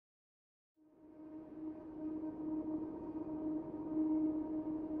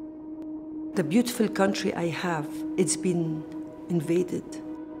The beautiful country I have, it's been invaded.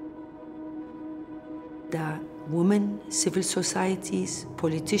 The women, civil societies,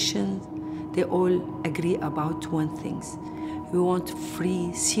 politicians, they all agree about one thing. We want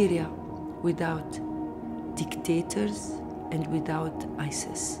free Syria without dictators and without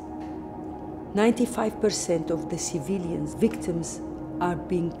ISIS. 95% of the civilians, victims, are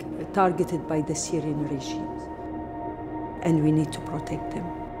being targeted by the Syrian regime, and we need to protect them.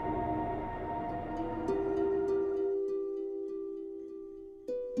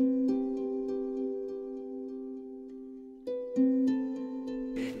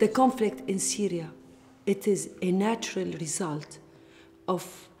 The conflict in Syria, it is a natural result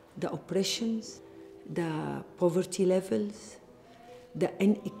of the oppressions, the poverty levels, the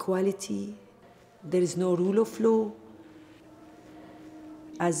inequality. There is no rule of law.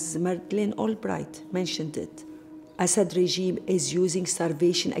 As Madeleine Albright mentioned it, Assad regime is using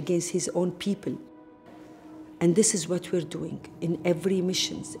starvation against his own people. And this is what we're doing in every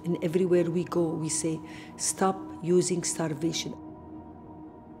missions, and everywhere we go, we say, stop using starvation.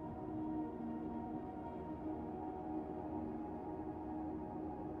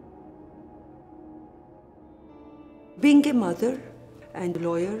 Being a mother and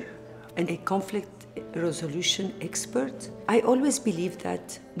lawyer and a conflict resolution expert, I always believe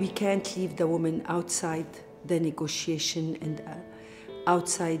that we can't leave the woman outside the negotiation and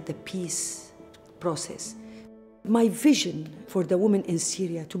outside the peace process. My vision for the women in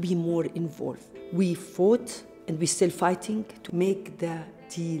Syria to be more involved. We fought and we're still fighting to make the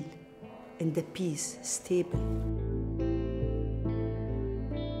deal and the peace stable.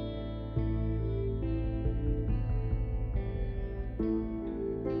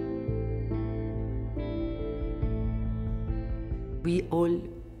 We all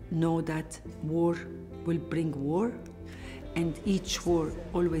know that war will bring war, and each war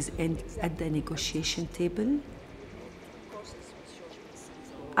always ends at the negotiation table.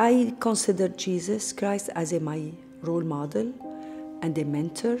 I consider Jesus Christ as my role model and a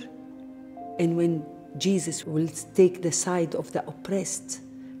mentor, and when Jesus will take the side of the oppressed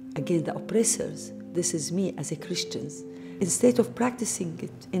against the oppressors, this is me as a Christian. Instead of practicing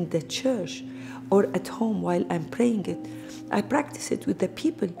it in the church or at home while I'm praying it, I practice it with the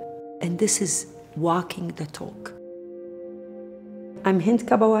people, and this is walking the talk. I'm Hind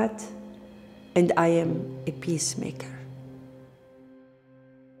Kabawat, and I am a peacemaker.